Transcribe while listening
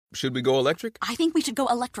Should we go electric? I think we should go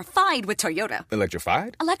electrified with Toyota.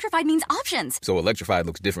 Electrified? Electrified means options. So electrified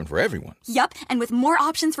looks different for everyone. Yup, and with more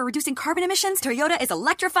options for reducing carbon emissions, Toyota is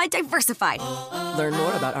electrified diversified. Learn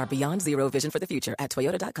more about our Beyond Zero vision for the future at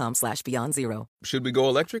toyota.com/Beyond Zero. Should we go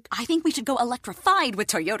electric? I think we should go electrified with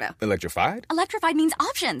Toyota. Electrified? Electrified means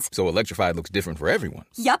options. So electrified looks different for everyone.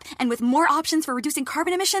 Yup, and with more options for reducing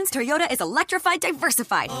carbon emissions, Toyota is electrified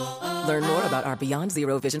diversified. Learn more about our Beyond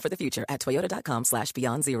Zero vision for the future at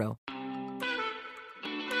toyota.com/Beyond Zero.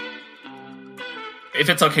 If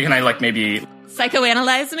it's okay, can I maybe...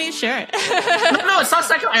 Psychoanalyze me? Sure. No, it's not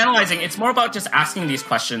psychoanalyzing. It's more about just asking these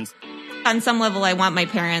questions. On some level, I want my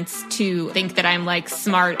parents to think that I'm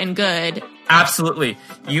smart and good. Absolutely.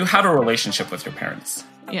 You have a relationship with your parents.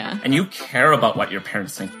 Yeah. And you care about what your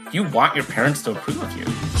parents think. You want your parents to approve of you.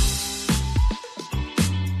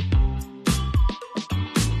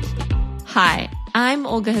 Hi, I'm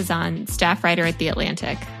Olga Hazan, staff writer at The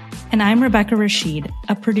Atlantic. And I'm Rebecca Rashid,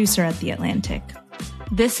 a producer at The Atlantic.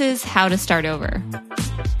 This is How to Start Over.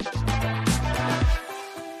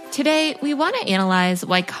 Today, we want to analyze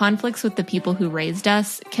why conflicts with the people who raised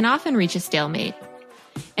us can often reach a stalemate,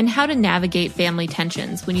 and how to navigate family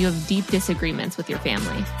tensions when you have deep disagreements with your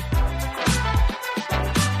family.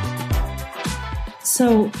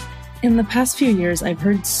 So, in the past few years, I've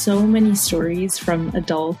heard so many stories from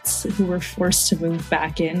adults who were forced to move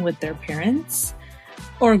back in with their parents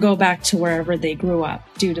or go back to wherever they grew up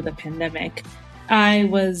due to the pandemic. I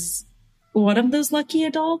was one of those lucky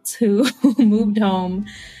adults who moved home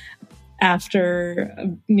after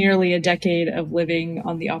nearly a decade of living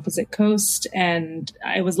on the opposite coast, and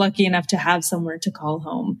I was lucky enough to have somewhere to call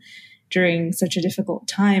home during such a difficult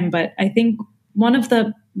time. But I think one of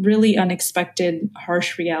the really unexpected,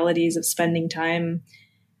 harsh realities of spending time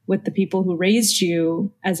with the people who raised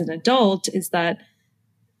you as an adult is that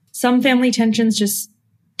some family tensions just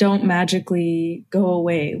don't magically go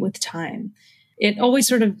away with time. It always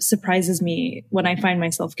sort of surprises me when I find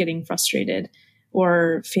myself getting frustrated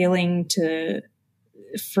or failing to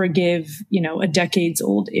forgive, a decades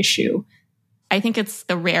old issue. I think it's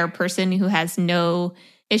the rare person who has no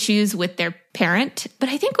issues with their parent. But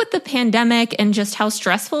I think with the pandemic and just how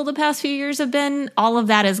stressful the past few years have been, all of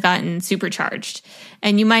that has gotten supercharged.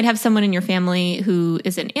 And you might have someone in your family who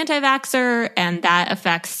is an anti-vaxxer, and that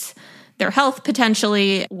affects their health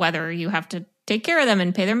potentially, whether you have to take care of them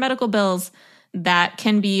and pay their medical bills. That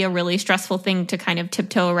can be a really stressful thing to kind of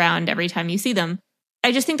tiptoe around every time you see them.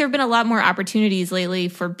 I just think there have been a lot more opportunities lately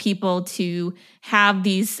for people to have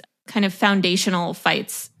these kind of foundational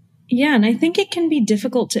fights. Yeah, and I think it can be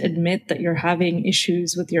difficult to admit that you're having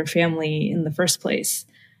issues with your family in the first place.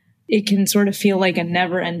 It can sort of feel like a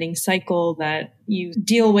never-ending cycle that you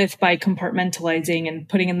deal with by compartmentalizing and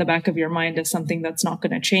putting in the back of your mind as something that's not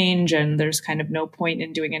going to change and there's kind of no point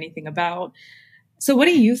in doing anything about. So what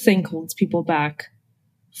do you think holds people back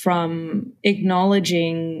from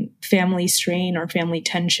acknowledging family strain or family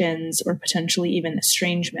tensions or potentially even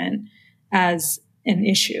estrangement as an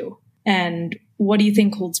issue? And what do you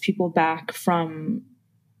think holds people back from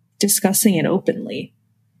discussing it openly?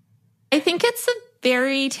 I think it's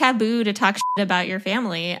very taboo to talk shit about your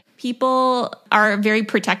family. People are very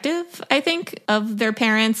protective, I think, of their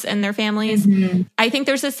parents and their families. Mm-hmm. I think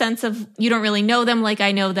there's a sense of you don't really know them like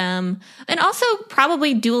I know them. And also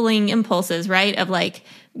probably dueling impulses, right? Of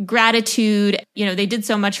gratitude. They did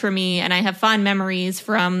so much for me and I have fond memories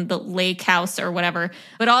from the lake house or whatever.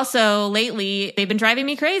 But also lately, they've been driving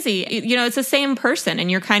me crazy. It's the same person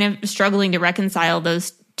and you're kind of struggling to reconcile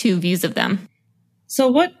those two views of them. So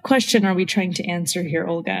what question are we trying to answer here,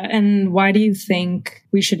 Olga? And why do you think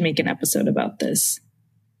we should make an episode about this?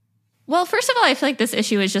 Well, first of all, I feel like this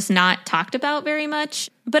issue is just not talked about very much.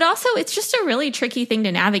 But also, it's just a really tricky thing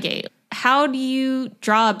to navigate. How do you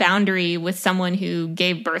draw a boundary with someone who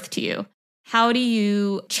gave birth to you? How do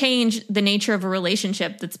you change the nature of a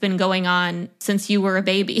relationship that's been going on since you were a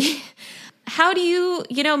baby? How do you,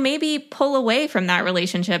 maybe pull away from that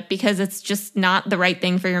relationship because it's just not the right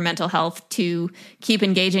thing for your mental health to keep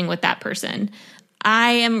engaging with that person?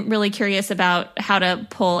 I am really curious about how to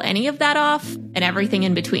pull any of that off and everything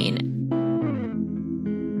in between.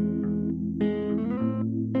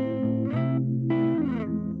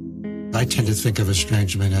 I tend to think of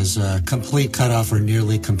estrangement as a complete cutoff or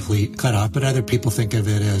nearly complete cutoff, but other people think of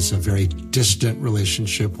it as a very distant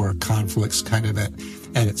relationship where conflict's kind of at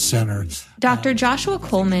its center. Dr. Joshua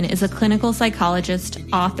Coleman is a clinical psychologist,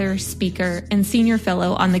 author, speaker, and senior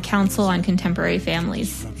fellow on the Council on Contemporary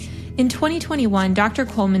Families. In 2021, Dr.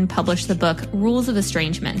 Coleman published the book Rules of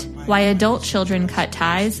Estrangement: Why Adult Children Cut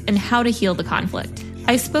Ties and How to Heal the Conflict.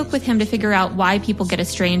 I spoke with him to figure out why people get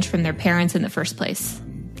estranged from their parents in the first place.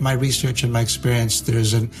 my research and my experience,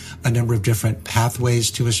 there's a number of different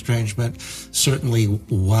pathways to estrangement. Certainly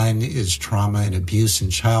one is trauma and abuse in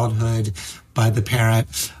childhood by the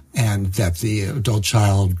parent, and that the adult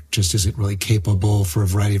child just isn't really capable for a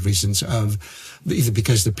variety of reasons of either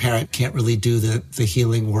because the parent can't really do the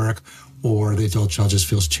healing work, or the adult child just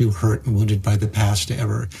feels too hurt and wounded by the past to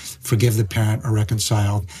ever forgive the parent or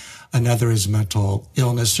reconcile. Another is mental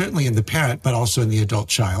illness, certainly in the parent, but also in the adult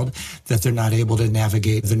child, that they're not able to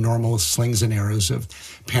navigate the normal slings and arrows of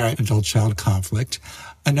parent-adult child conflict.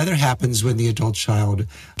 Another happens when the adult child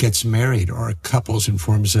gets married or couples and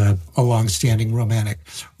forms a long-standing romantic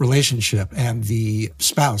relationship, and the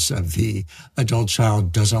spouse of the adult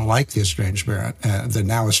child doesn't like the estranged parent, the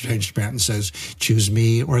now estranged parent, and says, choose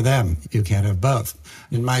me or them. You can't have both.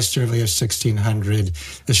 In my survey of 1,600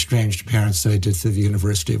 estranged parents that I did through the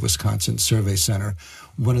University of Wisconsin Survey Center,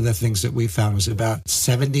 one of the things that we found was about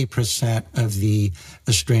 70% of the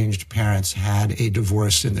estranged parents had a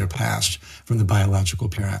divorce in their past from the biological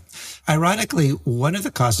parent. Ironically, one of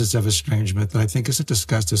the causes of estrangement that I think isn't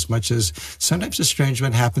discussed as much is sometimes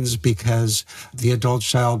estrangement happens because the adult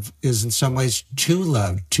child is in some ways too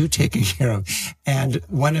loved, too taken care of. And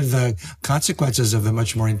one of the consequences of the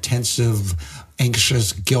much more intensive,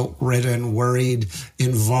 anxious, guilt-ridden, worried,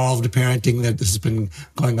 involved parenting that has been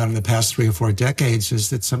going on in the past 3 or 4 decades is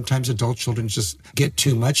that sometimes adult children just get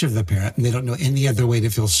too much of the parent and they don't know any other way to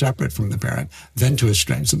feel separate from the parent than to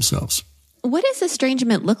estrange themselves. What does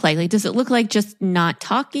estrangement look like? Does it look like just not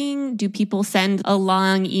talking? Do people send a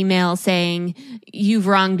long email saying, you've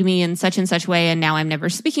wronged me in such and such way, and now I'm never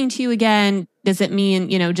speaking to you again? Does it mean,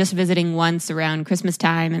 just visiting once around Christmas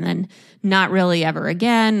time and then not really ever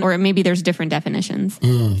again? Or maybe there's different definitions.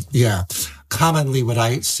 Yeah. Commonly, what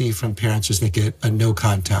I see from parents is they get a no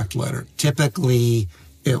contact letter. Typically,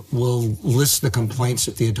 it will list the complaints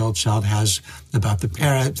that the adult child has about the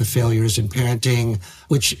parent, the failures in parenting,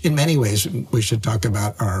 which in many ways we should talk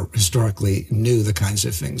about are historically new, the kinds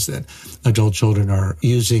of things that adult children are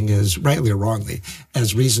using as rightly or wrongly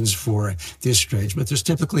as reasons for the estrangement. There's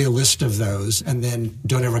typically a list of those, and then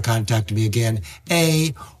don't ever contact me again.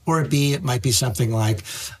 A, or B, it might be something like,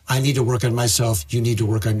 I need to work on myself, you need to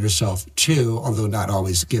work on yourself too, although not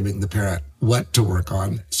always giving the parent what to work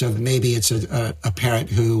on. So maybe it's a parent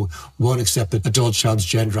who won't accept the adult child's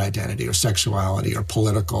gender identity or sexuality or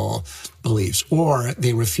political beliefs, or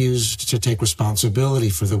they refuse to take responsibility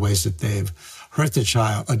for the ways that they've hurt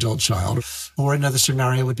the adult child. Or another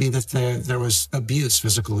scenario would be that there was abuse,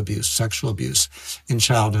 physical abuse, sexual abuse in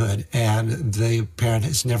childhood, and the parent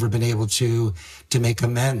has never been able to make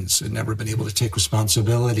amends and never been able to take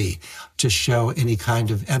responsibility, to show any kind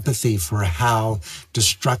of empathy for how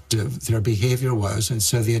destructive their behavior was. And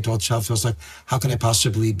so the adult child feels like, how can I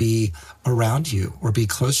possibly be around you or be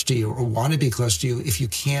close to you or want to be close to you if you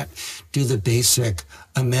can't do the basic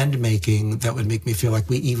amend making that would make me feel like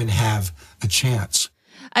we even have a chance?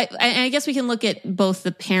 I guess we can look at both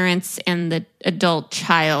the parents and the adult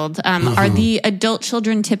child. Are the adult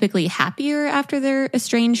children typically happier after they're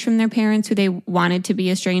estranged from their parents who they wanted to be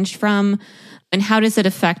estranged from? And how does it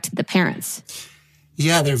affect the parents?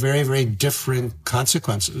 Yeah, they're very, very different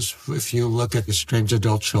consequences. If you look at estranged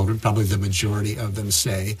adult children, probably the majority of them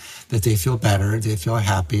say that they feel better, they feel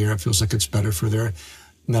happier, it feels like it's better for their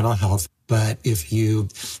mental health. But if you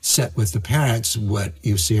sit with the parents, what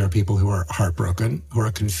you see are people who are heartbroken, who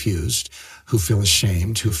are confused, who feel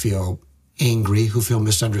ashamed, who feel angry, who feel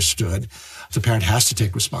misunderstood. The parent has to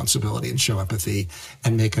take responsibility and show empathy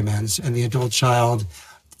and make amends, and the adult child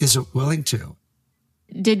isn't willing to.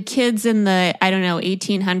 Did kids in the,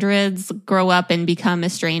 1800s grow up and become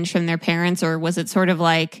estranged from their parents? Or was it sort of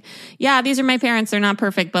like, yeah, these are my parents, they're not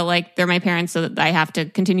perfect, but they're my parents, so that I have to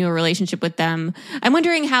continue a relationship with them? I'm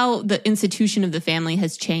wondering how the institution of the family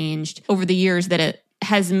has changed over the years, that it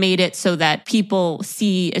has made it so that people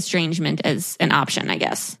see estrangement as an option, I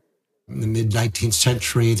guess. In the mid-19th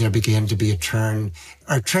century, there began to be a turn.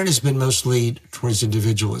 Our turn has been mostly towards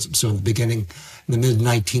individualism. So in the beginning, in the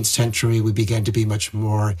mid-19th century, we began to be much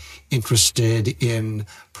more interested in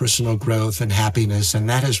personal growth and happiness. And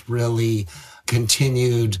that has really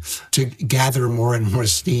continued to gather more and more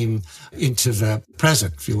steam into the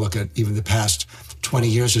present. If you look at even the past 20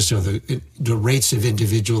 years or so, the rates of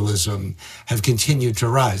individualism have continued to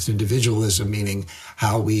rise. Individualism meaning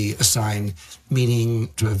how we assign meaning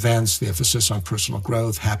to events, the emphasis on personal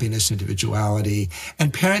growth, happiness, individuality,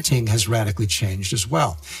 and parenting has radically changed as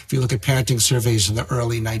well. If you look at parenting surveys in the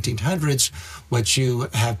early 1900s, what you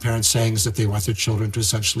have parents saying is that they want their children to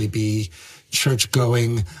essentially be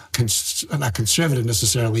church-going, not conservative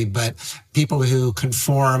necessarily, but people who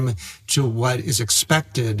conform to what is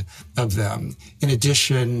expected of them. In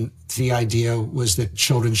addition, the idea was that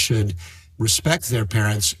children should respect their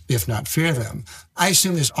parents, if not fear them. I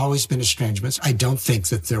assume there's always been estrangements. I don't think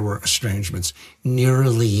that there were estrangements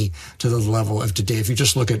nearly to the level of today. If you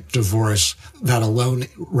just look at divorce, that alone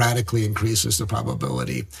radically increases the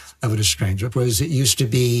probability of an estrangement. Whereas it used to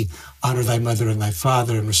be honor thy mother and thy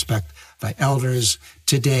father and respect thy elders.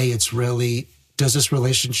 Today, it's really, does this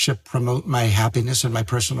relationship promote my happiness and my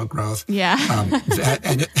personal growth? Yeah.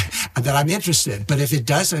 And that I'm interested. But if it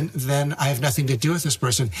doesn't, then I have nothing to do with this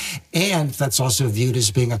person. And that's also viewed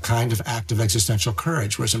as being a kind of act of existential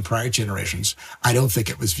courage, whereas in prior generations, I don't think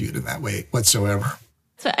it was viewed in that way whatsoever.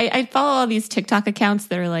 So I follow all these TikTok accounts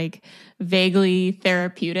that are like vaguely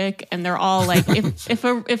therapeutic, and they're all like,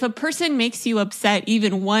 if a person makes you upset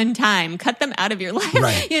even one time, cut them out of your life,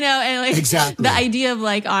 right. You know, and like exactly. The idea of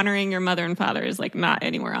like honoring your mother and father is like not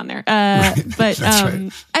anywhere on there. Right. But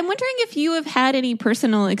right. I'm wondering if you have had any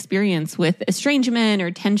personal experience with estrangement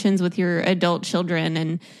or tensions with your adult children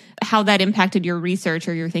and how that impacted your research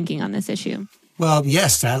or your thinking on this issue. Well,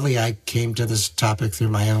 yes, sadly, I came to this topic through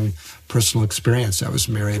my own personal experience. I was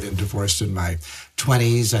married and divorced in my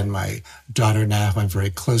 20s, and my daughter now, who I'm very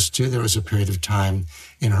close to, there was a period of time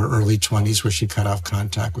in her early 20s where she cut off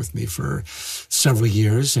contact with me for several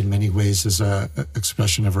years, in many ways as an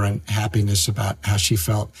expression of her unhappiness about how she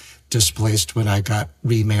felt displaced when I got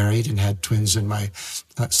remarried and had twins in my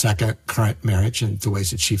second current marriage, and the ways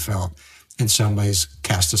that she felt in some ways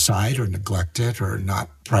cast aside or neglected or not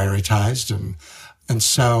prioritized. And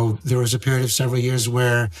so there was a period of several years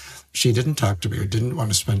where she didn't talk to me or didn't want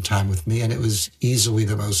to spend time with me. And it was easily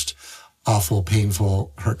the most awful,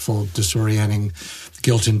 painful, hurtful, disorienting,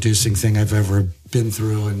 guilt-inducing thing I've ever been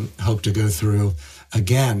through and hope to go through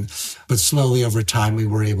again. But slowly over time, we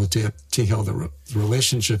were able to heal the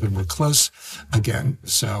relationship and we're close again.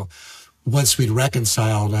 So once we'd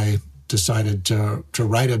reconciled, I decided to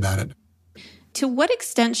write about it. To what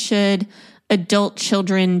extent should adult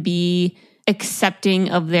children be accepting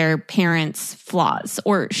of their parents' flaws,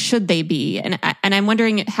 or should they be? And I'm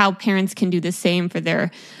wondering how parents can do the same for their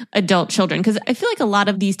adult children, because I feel like a lot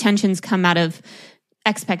of these tensions come out of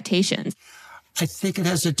expectations. I think it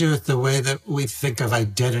has to do with the way that we think of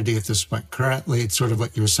identity at this point. Currently, it's sort of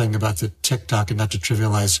what you were saying about the TikTok, and not to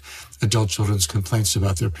trivialize adult children's complaints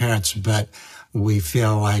about their parents, but we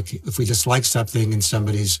feel like if we dislike something in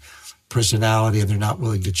somebody's personality and they're not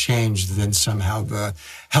willing to change, then somehow the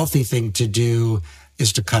healthy thing to do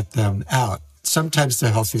is to cut them out. Sometimes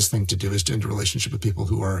the healthiest thing to do is to end a relationship with people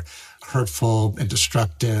who are hurtful and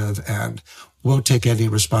destructive and won't take any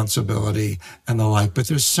responsibility and the like. But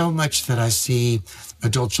there's so much that I see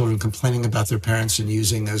adult children complaining about their parents and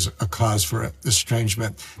using as a cause for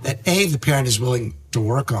estrangement that A, the parent is willing to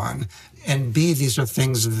work on, and B, these are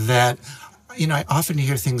things that, you know, I often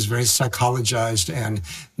hear things very psychologized and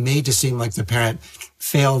made to seem like the parent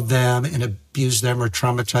failed them and abused them or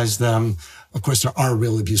traumatized them. Of course, there are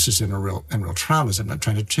real abuses and real traumas. I'm not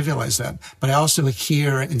trying to trivialize that. But I also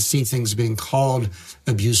hear and see things being called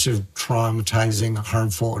abusive, traumatizing,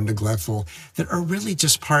 harmful, or neglectful that are really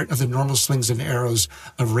just part of the normal slings and arrows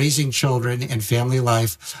of raising children and family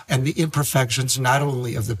life and the imperfections not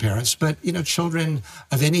only of the parents, but, you know, children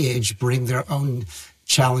of any age bring their own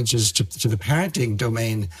challenges to the parenting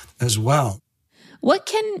domain as well. What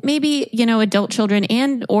can maybe, you know, adult children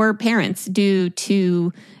and or parents do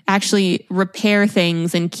to actually repair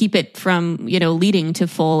things and keep it from, you know, leading to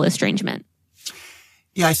full estrangement?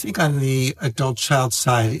 Yeah, I think on the adult child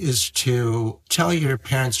side is to tell your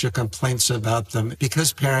parents your complaints about them,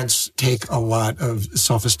 because parents take a lot of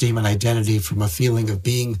self-esteem and identity from a feeling of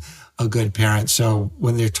being a good parent. So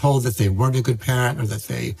when they're told that they weren't a good parent or that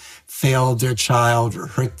they failed their child or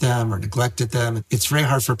hurt them or neglected them, it's very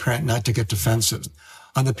hard for a parent not to get defensive.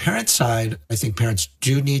 On the parent side, I think parents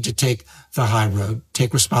do need to take the high road,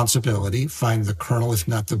 take responsibility, find the kernel, if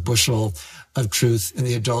not the bushel of truth in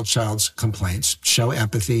the adult child's complaints, show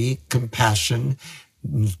empathy, compassion,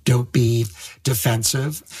 don't be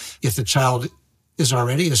defensive. If the child is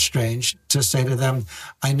already estranged, to say to them,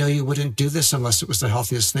 I know you wouldn't do this unless it was the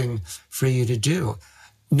healthiest thing for you to do.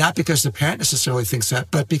 Not because the parent necessarily thinks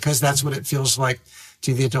that, but because that's what it feels like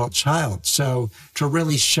to the adult child. So to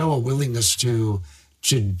really show a willingness to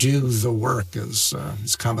do the work is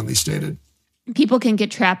commonly stated. people can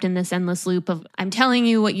get trapped in this endless loop of, I'm telling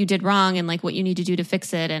you what you did wrong and like what you need to do to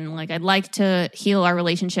fix it. And like, I'd like to heal our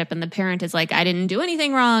relationship. And the parent is like, I didn't do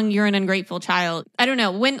anything wrong. You're an ungrateful child. I don't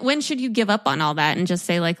know. When should you give up on all that and just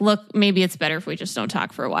say like, look, maybe it's better if we just don't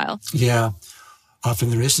talk for a while? Yeah.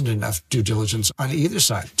 Often there isn't enough due diligence on either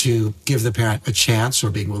side to give the parent a chance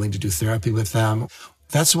or being willing to do therapy with them.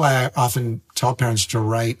 That's why I often tell parents to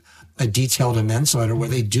write a detailed amends letter where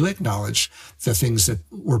they do acknowledge the things that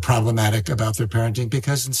were problematic about their parenting,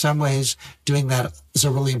 because in some ways doing that is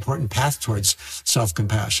a really important path towards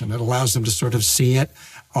self-compassion. It allows them to sort of see it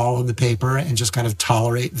all on the paper and just kind of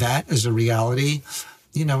tolerate that as a reality.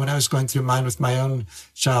 You know, when I was going through mine with my own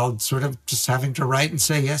child, sort of just having to write and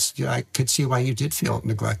say, yes, I could see why you did feel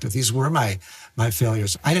neglected. These were my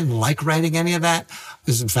failures. I didn't like writing any of that.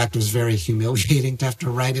 In fact, it was very humiliating to have to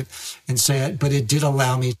write it and say it, but it did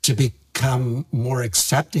allow me to become more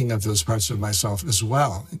accepting of those parts of myself as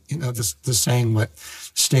well. You know, the saying, what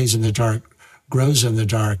stays in the dark grows in the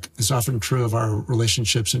dark, is often true of our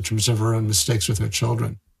relationships in terms of our own mistakes with our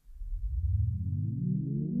children.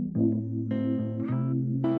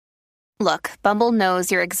 Look, Bumble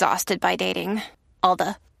knows you're exhausted by dating. All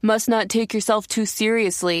the, must not take yourself too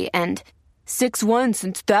seriously, and 6'1"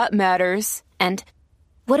 since that matters. And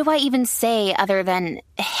what do I even say other than,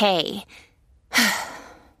 hey?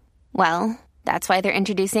 Well, that's why they're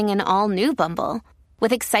introducing an all-new Bumble,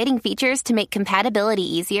 with exciting features to make compatibility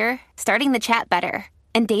easier, starting the chat better,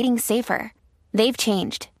 and dating safer. They've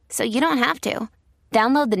changed, so you don't have to.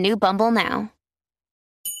 Download the new Bumble now.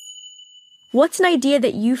 What's an idea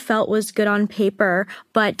that you felt was good on paper,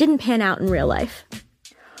 but didn't pan out in real life?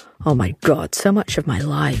 Oh my God, so much of my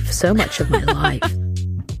life.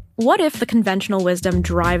 What if the conventional wisdom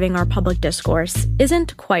driving our public discourse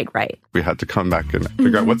isn't quite right? We had to come back and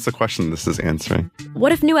figure out what's the question this is answering.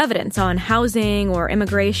 What if new evidence on housing or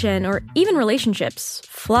immigration or even relationships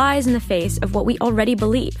flies in the face of what we already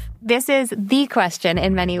believe? This is the question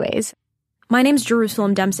in many ways. My name's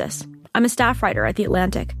Jerusalem Demsis. I'm a staff writer at The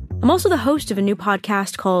Atlantic. I'm also the host of a new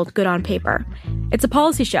podcast called Good on Paper. It's a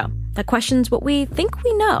policy show that questions what we think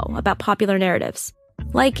we know about popular narratives.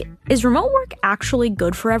 Like, is remote work actually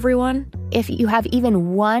good for everyone? If you have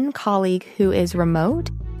even one colleague who is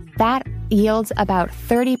remote, that yields about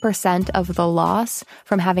 30% of the loss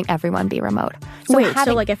from having everyone be remote. So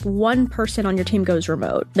if one person on your team goes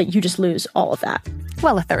remote, that you just lose all of that?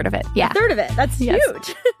 Well, a third of it, yeah. A third of it, that's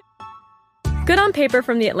huge. Good on Paper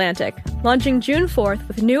from The Atlantic, launching June 4th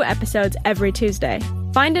with new episodes every Tuesday.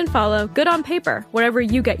 Find and follow Good on Paper wherever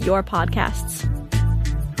you get your podcasts.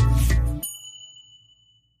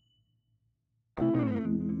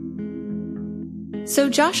 So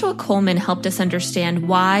Joshua Coleman helped us understand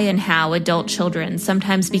why and how adult children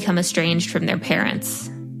sometimes become estranged from their parents.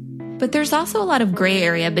 But there's also a lot of gray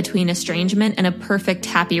area between estrangement and a perfect,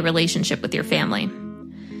 happy relationship with your family.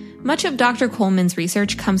 Much of Dr. Coleman's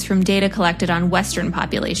research comes from data collected on Western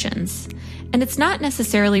populations, and it's not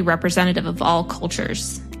necessarily representative of all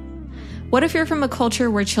cultures. What if you're from a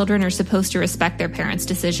culture where children are supposed to respect their parents'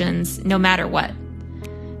 decisions no matter what?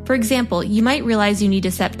 For example, you might realize you need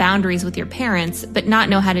to set boundaries with your parents, but not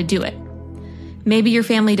know how to do it. Maybe your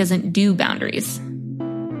family doesn't do boundaries.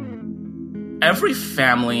 Every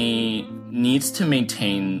family needs to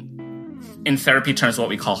maintain, in therapy terms, what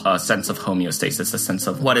we call a sense of homeostasis, a sense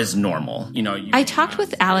of what is normal. I talked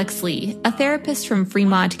with Alex Lee, a therapist from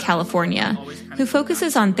Fremont, California, who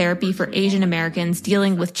focuses on therapy for Asian Americans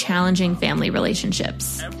dealing with challenging family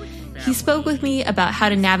relationships. He spoke with me about how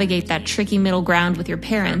to navigate that tricky middle ground with your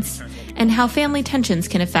parents and how family tensions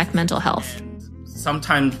can affect mental health.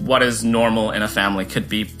 Sometimes what is normal in a family could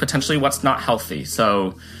be potentially what's not healthy.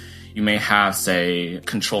 So you may have, say, a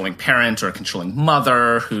controlling parent or a controlling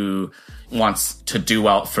mother who wants to do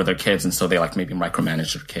well for their kids, and so they maybe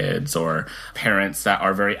micromanage their kids, or parents that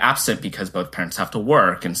are very absent because both parents have to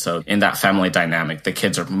work, and so in that family dynamic, the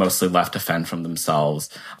kids are mostly left to fend from themselves.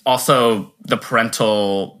 Also, the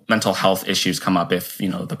parental mental health issues come up if,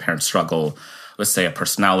 the parents struggle with, say, a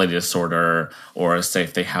personality disorder, or say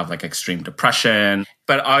if they have extreme depression.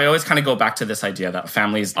 But I always kind of go back to this idea that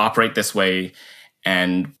families operate this way,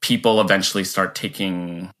 and people eventually start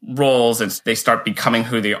taking roles and they start becoming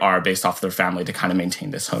who they are based off their family to kind of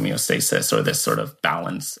maintain this homeostasis or this sort of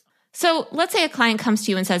balance. So let's say a client comes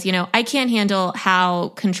to you and says, I can't handle how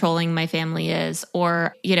controlling my family is,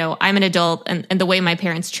 or, I'm an adult and the way my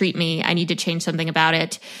parents treat me, I need to change something about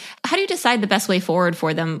it. How do you decide the best way forward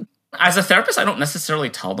for them? As a therapist, I don't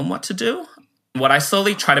necessarily tell them what to do. What I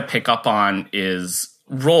slowly try to pick up on is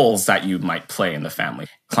roles that you might play in the family.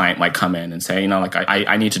 client might come in and say, like,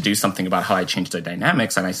 I need to do something about how I change the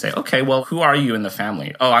dynamics. And I say, okay, well, who are you in the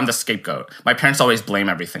family? Oh, I'm the scapegoat. My parents always blame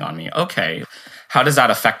everything on me. Okay, how does that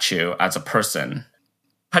affect you as a person?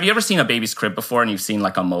 Have you ever seen a baby's crib before and you've seen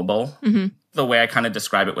like a mobile? Mm-hmm. The way I kind of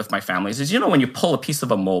describe it with my families is, when you pull a piece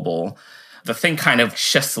of a mobile, the thing kind of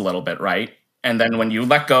shifts a little bit, right? And then when you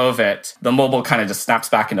let go of it, the mobile kind of just snaps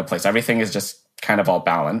back into place. Everything is just kind of all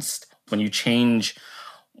balanced. When you change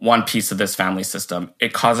one piece of this family system,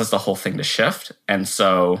 it causes the whole thing to shift. And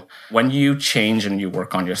so when you change and you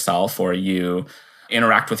work on yourself, or you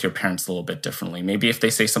interact with your parents a little bit differently, maybe if they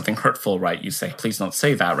say something hurtful, right, you say, please don't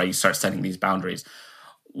say that, right? You start setting these boundaries.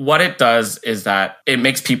 What it does is that it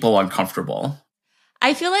makes people uncomfortable.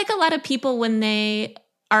 I feel like a lot of people, when they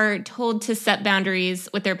are told to set boundaries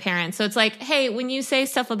with their parents. So it's like, hey, when you say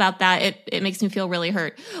stuff about that, it makes me feel really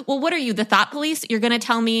hurt. Well, what are you, the thought police? You're going to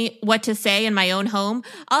tell me what to say in my own home?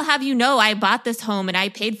 I'll have you know I bought this home and I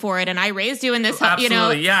paid for it and I raised you in this home.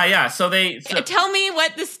 Absolutely. Yeah. So tell me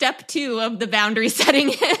what the step 2 of the boundary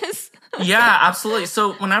setting is. Yeah, absolutely.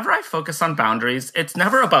 So whenever I focus on boundaries, it's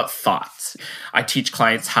never about thoughts. I teach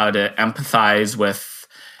clients how to empathize with.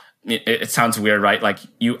 It sounds weird, right? Like,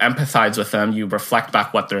 you empathize with them, you reflect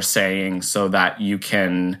back what they're saying so that you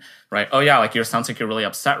can, right? Oh yeah, like, sounds like you're really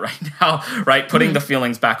upset right now, right? Putting the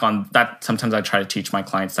feelings back on that. Sometimes I try to teach my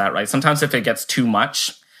clients that, right? Sometimes if it gets too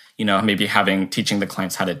much, maybe teaching the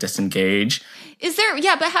clients how to disengage.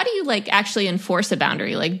 But how do you like actually enforce a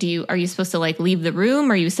boundary? Like, are you supposed to like leave the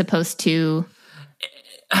room? Are you supposed to?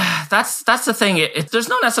 That's the thing. There's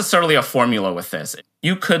not necessarily a formula with this.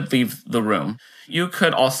 You could leave the room. You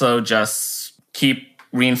could also just keep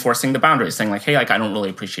reinforcing the boundaries, saying like, hey, like, I don't really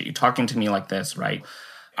appreciate you talking to me like this, right?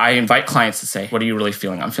 I invite clients to say, what are you really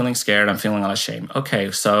feeling? I'm feeling scared. I'm feeling unashamed.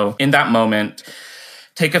 Okay, so in that moment,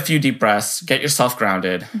 take a few deep breaths, get yourself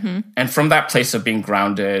grounded. Mm-hmm. And from that place of being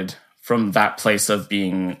grounded, from that place of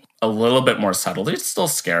being a little bit more settled, it's still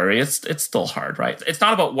scary. It's still hard, right? It's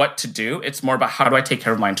not about what to do. It's more about how do I take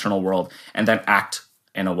care of my internal world and then act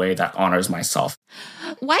in a way that honors myself.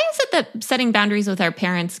 Why is it that setting boundaries with our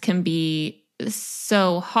parents can be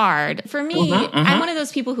so hard? For me, I'm one of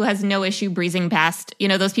those people who has no issue breezing past,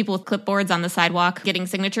 those people with clipboards on the sidewalk getting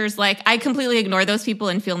signatures. Like, I completely ignore those people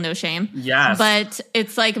and feel no shame. Yes. But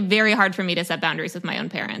it's like very hard for me to set boundaries with my own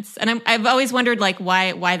parents. And I've always wondered like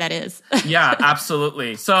why that is. Yeah,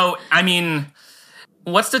 absolutely. So, I mean,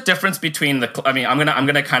 what's the difference between I'm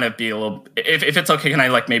gonna kind of be a little, if it's okay, can I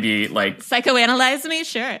maybe psychoanalyze me?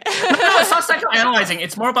 Sure. No, it's not psychoanalyzing.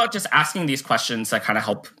 It's more about just asking these questions that kind of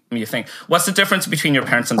help me think. What's the difference between your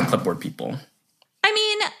parents and the clipboard people? I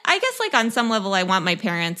mean, I guess on some level, I want my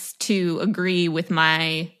parents to agree with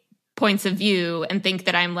my points of view and think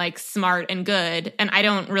that I'm smart and good, and I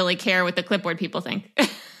don't really care what the clipboard people think.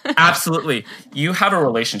 Absolutely. You have a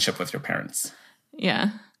relationship with your parents. Yeah.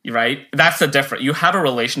 Right? That's the difference. You have a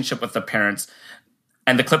relationship with the parents,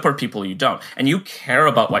 and the clipboard people you don't. And you care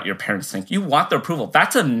about what your parents think. You want their approval.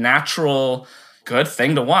 That's a natural good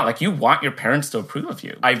thing to want. You want your parents to approve of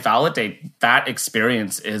you. I validate that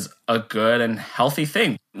experience is a good and healthy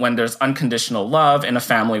thing. When there's unconditional love in a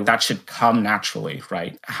family, that should come naturally,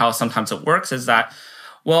 right? How sometimes it works is that,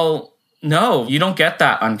 well, no, you don't get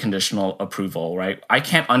that unconditional approval, right? I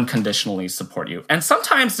can't unconditionally support you. And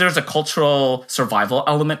sometimes there's a cultural survival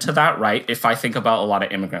element to that, right? If I think about a lot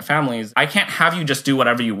of immigrant families, I can't have you just do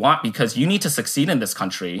whatever you want because you need to succeed in this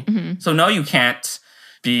country. Mm-hmm. So no, you can't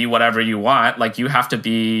be whatever you want. You have to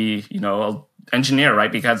be, an engineer,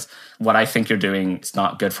 right? Because what I think you're doing is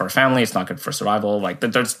not good for a family. It's not good for survival.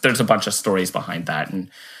 There's a bunch of stories behind that.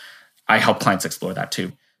 And I help clients explore that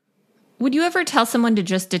too. Would you ever tell someone to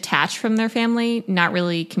just detach from their family, not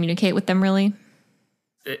really communicate with them really?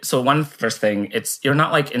 So one first thing, you're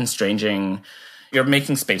not estranging, you're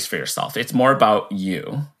making space for yourself. It's more about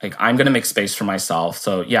you. I'm going to make space for myself.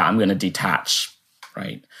 So yeah, I'm going to detach,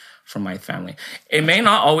 right, from my family. It may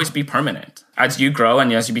not always be permanent. As you grow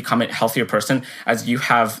and as you become a healthier person, as you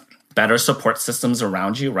have better support systems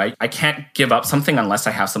around you, right? I can't give up something unless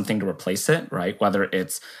I have something to replace it, right? Whether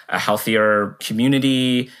it's a healthier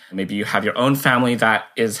community, maybe you have your own family that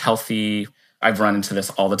is healthy. I've run into this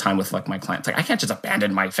all the time with my clients. I can't just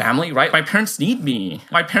abandon my family, right? My parents need me.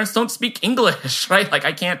 My parents don't speak English, right?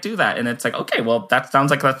 I can't do that. And it's okay, well, that sounds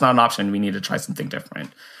like that's not an option. We need to try something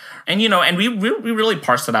different. And, and we really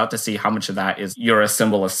parse it out to see how much of that is you're a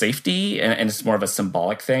symbol of safety and it's more of a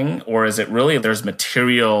symbolic thing, or is it really there's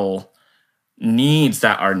material needs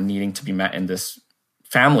that are needing to be met in this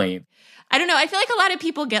family? I don't know. I feel like a lot of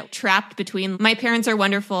people get trapped between my parents are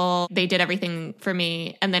wonderful, they did everything for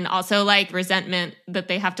me, and then also resentment that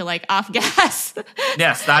they have to off gas.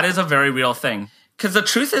 Yes, that is a very real thing. Because the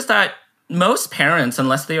truth is that most parents,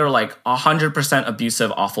 unless they are like 100%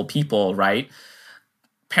 abusive, awful people, right?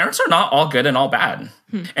 Parents are not all good and all bad.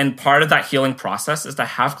 And part of that healing process is to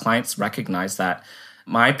have clients recognize that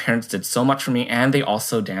my parents did so much for me and they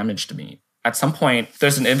also damaged me. At some point,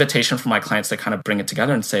 there's an invitation for my clients to kind of bring it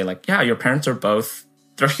together and say like, yeah, your parents are both,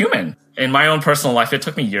 they're human. In my own personal life, it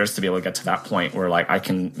took me years to be able to get to that point where like I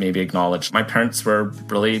can maybe acknowledge my parents were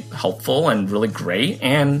really helpful and really great.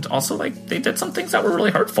 And also like they did some things that were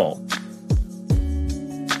really hurtful.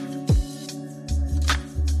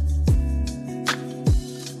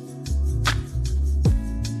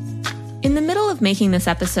 In the middle of making this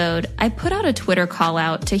episode, I put out a Twitter call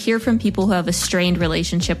out to hear from people who have a strained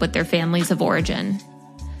relationship with their families of origin.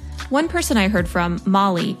 One person I heard from,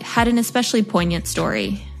 Molly, had an especially poignant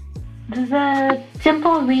story. The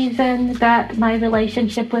simple reason that my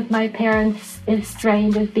relationship with my parents is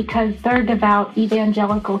strained is because they're devout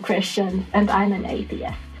evangelical Christians and I'm an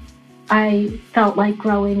atheist. I felt like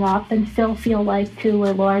growing up and still feel like to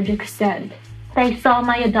a large extent. They saw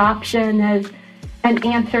my adoption as an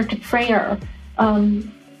answer to prayer,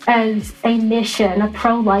 as a mission, a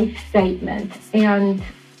pro-life statement. And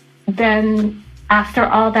then after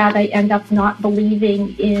all that, I end up not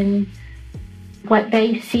believing in what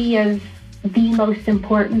they see as the most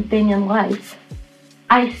important thing in life.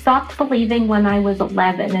 I stopped believing when I was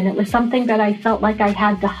 11, and it was something that I felt like I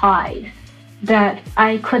had to hide, that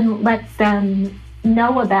I couldn't let them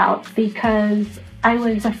know about because I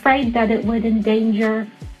was afraid that it would endanger,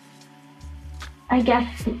 I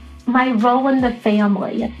guess, my role in the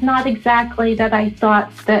family. It's not exactly that I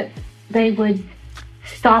thought that they would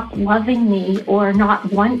stop loving me or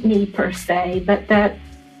not want me per se, but that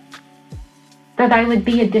I would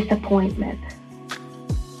be a disappointment.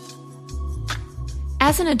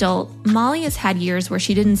 As an adult, Molly has had years where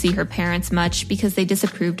she didn't see her parents much because they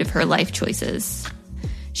disapproved of her life choices.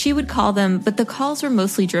 She would call them, but the calls were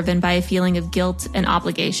mostly driven by a feeling of guilt and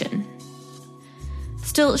obligation.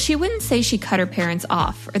 Still, she wouldn't say she cut her parents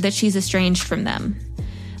off or that she's estranged from them.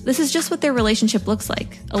 This is just what their relationship looks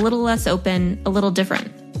like, a little less open, a little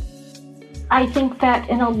different. I think that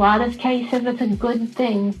in a lot of cases, it's a good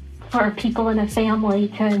thing for people in a family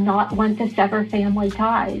to not want to sever family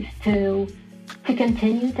ties, to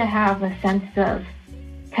continue to have a sense of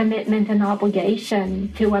commitment and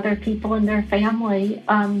obligation to other people in their family,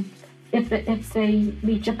 if they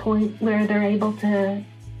reach a point where they're able to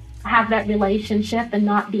have that relationship and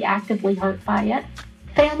not be actively hurt by it.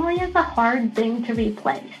 Family is a hard thing to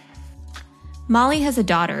replace. Molly has a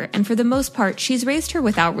daughter, and for the most part, she's raised her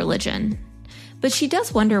without religion. But she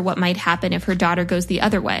does wonder what might happen if her daughter goes the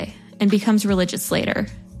other way and becomes religious later.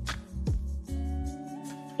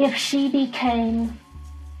 If she became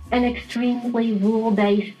an extremely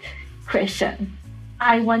rule-based Christian,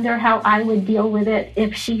 I wonder how I would deal with it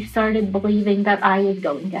if she started believing that I was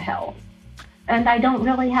going to hell. And I don't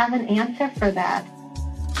really have an answer for that.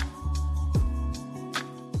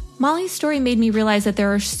 Molly's story made me realize that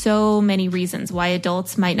there are so many reasons why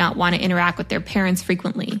adults might not want to interact with their parents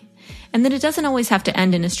frequently, and that it doesn't always have to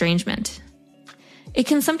end in estrangement. It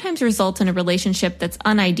can sometimes result in a relationship that's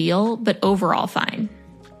unideal, but overall fine.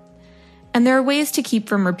 And there are ways to keep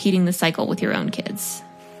from repeating the cycle with your own kids.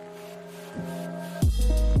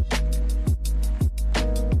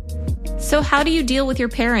 So how do you deal with your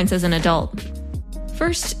parents as an adult?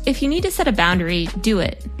 First, if you need to set a boundary, do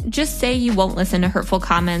it. Just say you won't listen to hurtful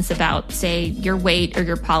comments about, say, your weight or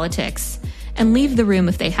your politics, and leave the room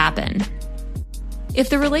if they happen. If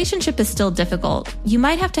the relationship is still difficult, you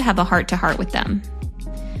might have to have a heart-to-heart with them.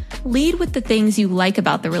 Lead with the things you like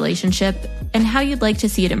about the relationship and how you'd like to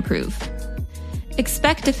see it improve.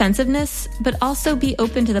 Expect defensiveness, but also be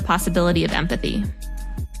open to the possibility of empathy.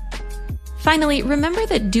 Finally, remember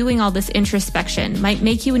that doing all this introspection might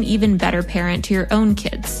make you an even better parent to your own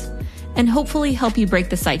kids, and hopefully help you break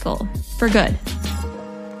the cycle, for good.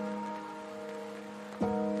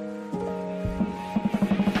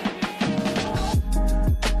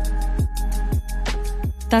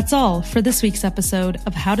 That's all for this week's episode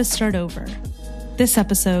of How to Start Over. This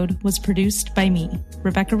episode was produced by me,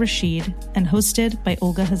 Rebecca Rashid, and hosted by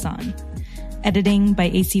Olga Hazan. Editing by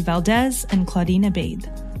AC Valdez and Claudine Abade.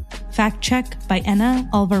 Fact check by Enna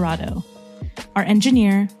Alvarado. Our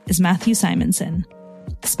engineer is Matthew Simonson.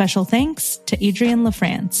 Special thanks to Adrienne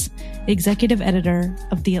LaFrance, executive editor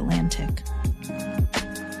of The Atlantic.